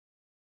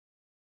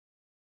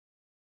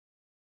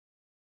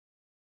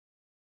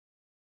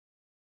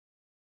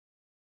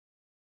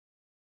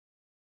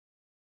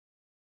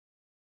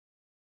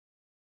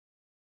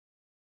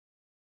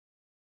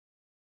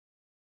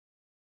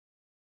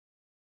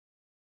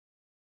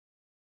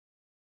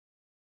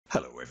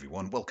Hello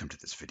everyone, welcome to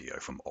this video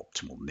from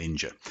Optimal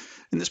Ninja.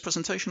 In this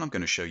presentation I'm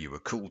going to show you a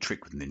cool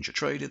trick with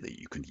NinjaTrader that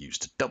you can use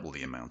to double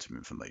the amount of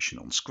information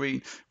on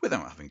screen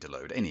without having to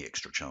load any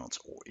extra charts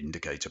or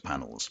indicator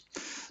panels.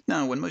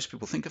 Now when most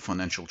people think of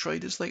financial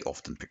traders they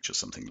often picture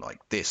something like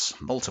this: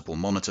 multiple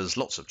monitors,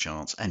 lots of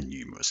charts and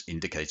numerous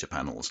indicator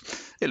panels.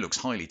 It looks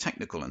highly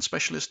technical and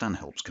specialist and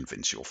helps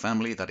convince your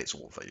family that it's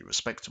all very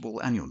respectable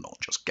and you're not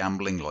just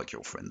gambling like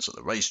your friends at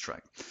the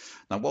racetrack.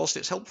 Now whilst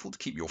it's helpful to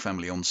keep your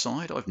family on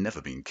side, I've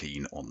never been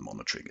keen on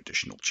monitoring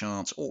additional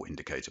charts or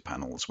indicator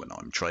panels when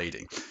I'm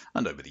trading,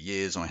 and over the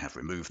years I have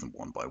removed them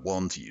one by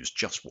one to use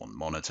just one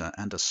monitor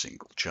and a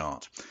single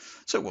chart.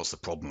 So what's the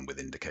problem with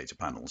indicator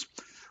panels?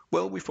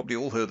 Well, we've probably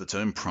all heard the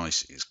term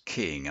price is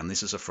king, and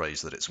this is a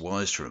phrase that it's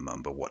wise to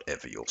remember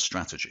whatever your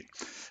strategy.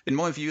 In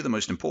my view, the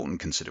most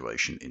important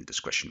consideration in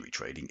discretionary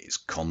trading is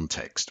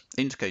context.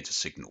 Indicator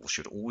signals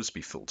should always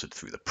be filtered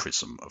through the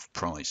prism of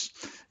price.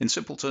 In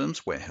simple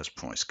terms, where has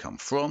price come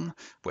from,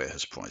 where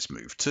has price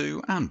moved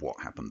to, and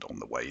what happened on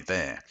the way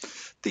there?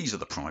 These are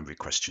the primary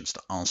questions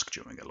to ask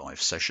during a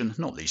live session,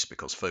 not least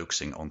because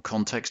focusing on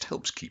context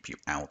helps keep you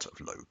out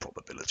of low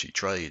probability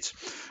trades.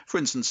 For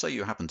instance, say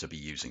you happen to be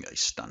using a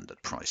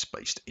standard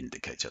price-based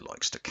indicator like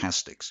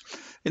stochastics.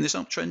 In this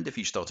uptrend, if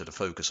you started to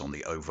focus on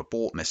the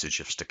overbought message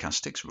of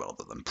stochastics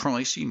rather than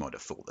price, you might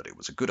have thought that it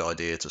was a good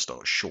idea to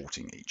start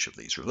shorting each of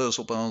these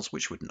reversal bars,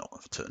 which would not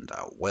have turned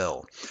out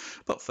well.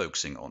 But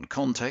focusing on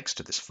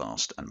context, this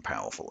fast and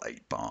powerful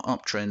 8-bar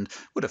uptrend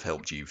would have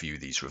helped you view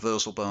these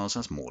reversal bars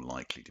as more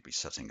likely to be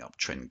setting up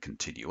trend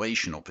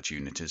continuation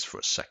opportunities for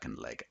a second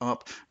leg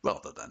up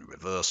rather than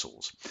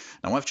reversals.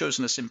 Now I've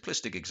chosen a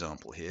simplistic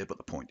example here, but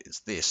the point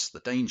is this: the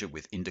danger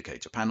with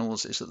indicator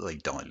panels is that they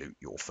dilute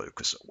your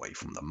focus away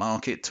from the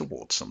market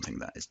towards something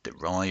that is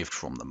derived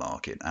from the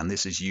market, and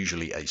this is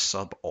usually a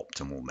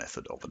suboptimal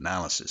method of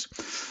analysis.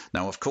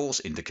 Now of course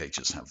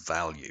indicators have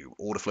value.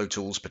 Order flow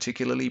tools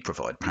particularly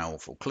provide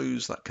powerful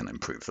clues that can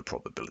improve the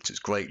probabilities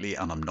greatly,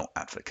 and I'm not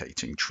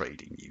advocating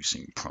trading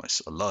using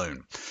price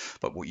alone.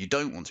 But what you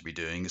don't want to be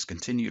doing is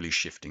continually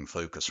shifting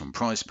focus from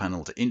price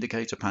panel to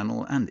indicator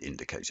panel and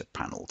indicator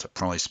panel to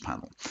price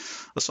panel.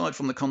 Aside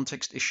from the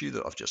context issue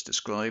that I've just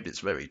described, it's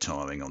very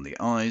tiring on the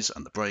eyes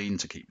and the brain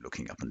to keep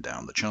looking up and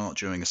down the chart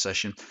during a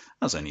session,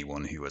 as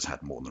anyone who has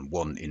had more than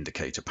one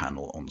indicator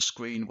panel on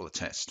screen will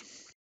attest.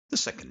 The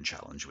second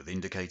challenge with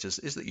indicators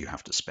is that you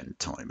have to spend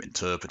time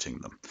interpreting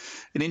them.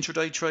 In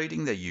intraday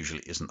trading, there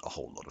usually isn't a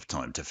whole lot of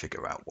time to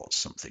figure out what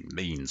something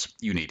means.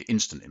 You need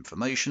instant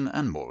information,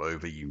 and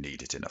moreover, you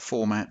need it in a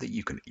format that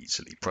you can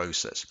easily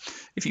process.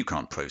 If you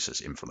can't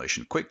process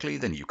information quickly,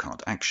 then you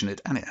can't action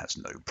it, and it has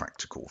no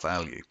practical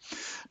value.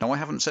 Now, I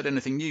haven't said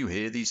anything new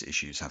here. These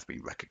issues have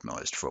been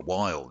recognized for a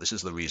while. This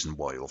is the reason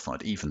why you'll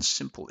find even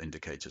simple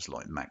indicators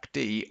like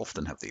MACD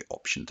often have the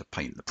option to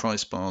paint the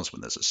price bars when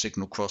there's a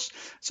signal cross,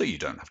 so you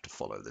don't have to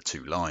follow the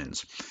two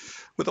lines.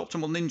 With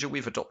Optimal Ninja,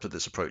 we've adopted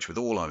this approach with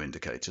all our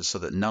indicators so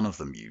that none of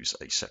them use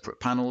a separate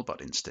panel,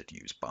 but instead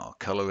use bar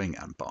coloring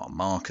and bar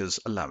markers,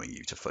 allowing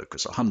you to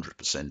focus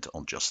 100%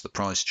 on just the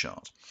price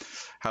chart.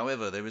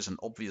 However, there is an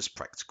obvious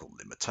practical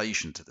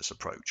limitation to this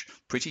approach.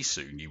 Pretty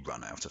soon you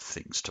run out of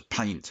things to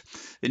paint.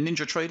 In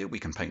NinjaTrader, we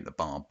can paint the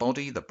bar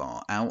body, the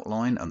bar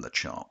outline, and the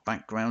chart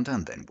background,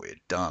 and then we're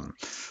done.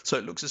 So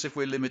it looks as if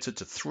we're limited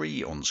to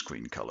 3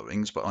 on-screen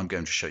colorings, but I'm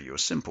going to show you a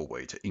simple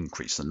way to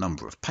increase the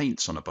number of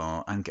paints on a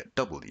bar and get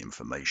double the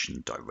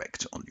information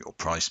direct on your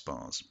price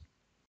bars.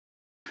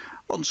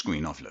 On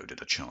screen I've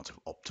loaded a chart of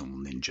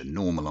Optimal Ninja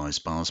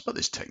normalized bars, but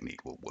this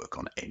technique will work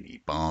on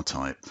any bar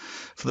type.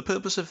 For the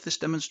purpose of this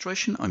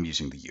demonstration I'm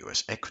using the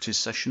US equities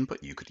session,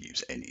 but you could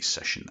use any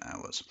session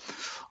hours.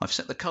 I've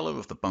set the color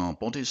of the bar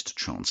bodies to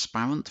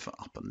transparent for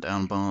up and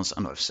down bars,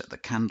 and I've set the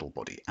candle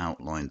body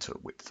outline to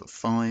a width of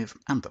 5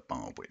 and the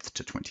bar width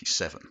to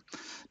 27.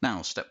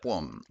 Now step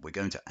 1, we're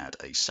going to add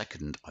a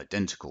second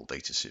identical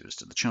data series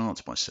to the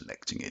chart by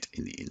selecting it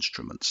in the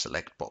instrument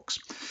select box.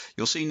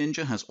 You'll see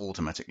Ninja has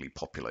automatically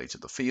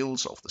populated the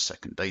fields of the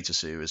second data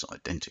series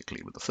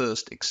identically with the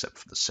first, except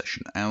for the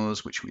session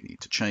hours, which we need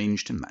to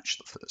change to match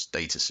the first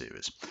data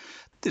series.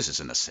 This is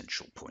an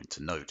essential point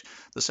to note.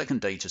 The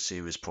second data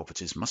series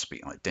properties must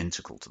be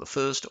identical to the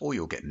first, or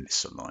you'll get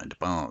misaligned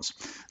bars.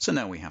 So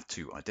now we have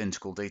 2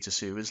 identical data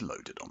series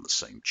loaded on the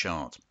same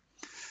chart.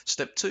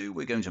 Step 2,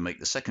 we're going to make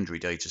the secondary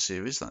data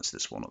series, that's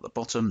this one at the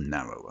bottom,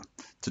 narrower.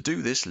 To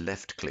do this,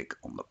 left click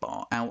on the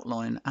bar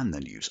outline and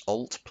then use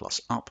Alt plus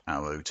up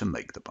arrow to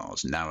make the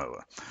bars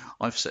narrower.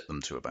 I've set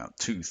them to about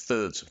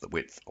 2/3 of the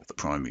width of the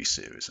primary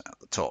series at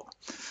the top.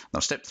 Now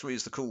step 3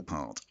 is the cool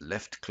part.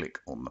 Left click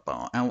on the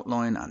bar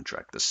outline and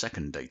drag the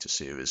second data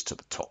series to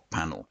the top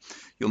panel.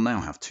 You'll now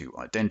have 2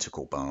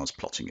 identical bars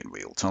plotting in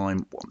real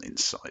time, one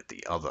inside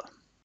the other.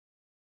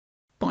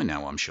 By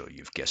now, I'm sure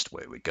you've guessed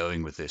where we're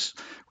going with this.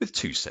 With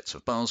two sets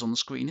of bars on the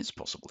screen, it's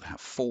possible to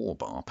have 4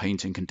 bar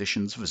painting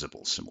conditions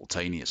visible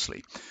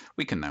simultaneously.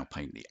 We can now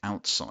paint the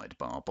outside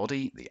bar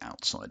body, the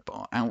outside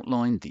bar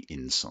outline, the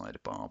inside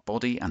bar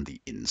body, and the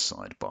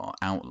inside bar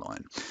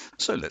outline.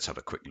 So let's have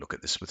a quick look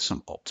at this with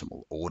some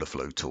optimal order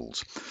flow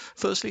tools.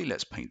 Firstly,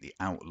 let's paint the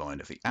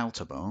outline of the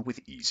outer bar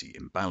with easy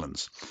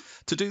imbalance.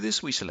 To do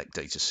this, we select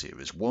data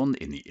series 1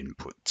 in the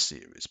input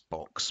series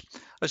box.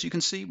 As you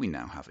can see, we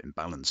now have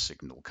imbalanced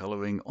signal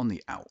coloring on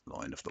the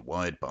outline of the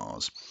wide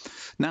bars.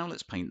 Now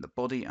let's paint the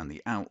body and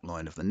the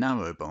outline of the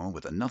narrow bar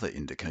with another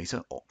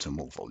indicator,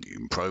 optimal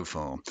volume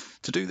profile.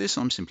 To do this,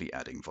 I'm simply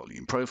adding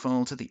volume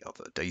profile to the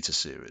other data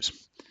series.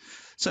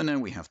 So now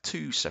we have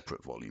 2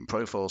 separate volume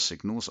profile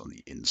signals on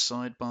the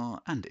inside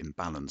bar and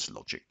imbalanced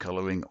logic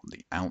coloring on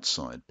the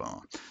outside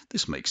bar.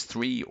 This makes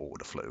 3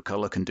 order flow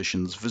color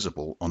conditions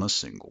visible on a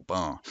single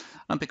bar.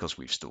 And because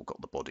we've still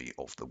got the body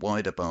of the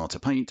wider bar to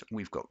paint,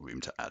 we've got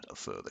room to add a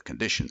further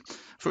condition.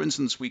 For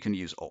instance, we can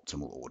use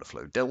optimal order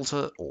flow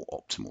delta or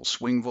optimal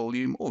swing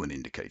volume or an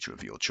indicator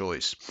of your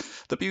choice.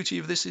 The beauty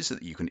of this is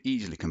that you can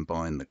easily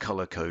combine the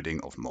color coding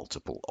of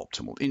multiple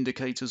optimal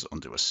indicators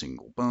onto a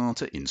single bar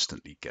to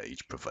instantly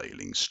gauge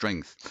prevailing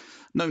strength.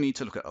 No need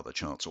to look at other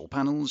charts or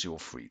panels, you're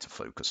free to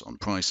focus on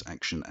price,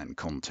 action and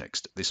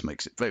context. This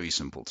makes it very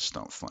simple to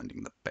start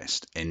finding the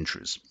best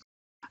entries.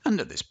 And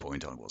at this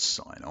point I will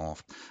sign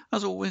off.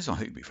 As always, I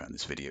hope you found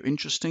this video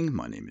interesting.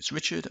 My name is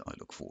Richard. I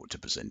look forward to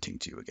presenting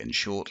to you again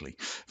shortly.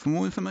 For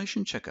more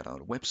information, check out our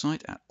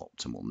website at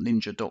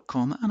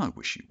optimalninja.com, and I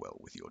wish you well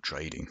with your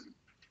trading.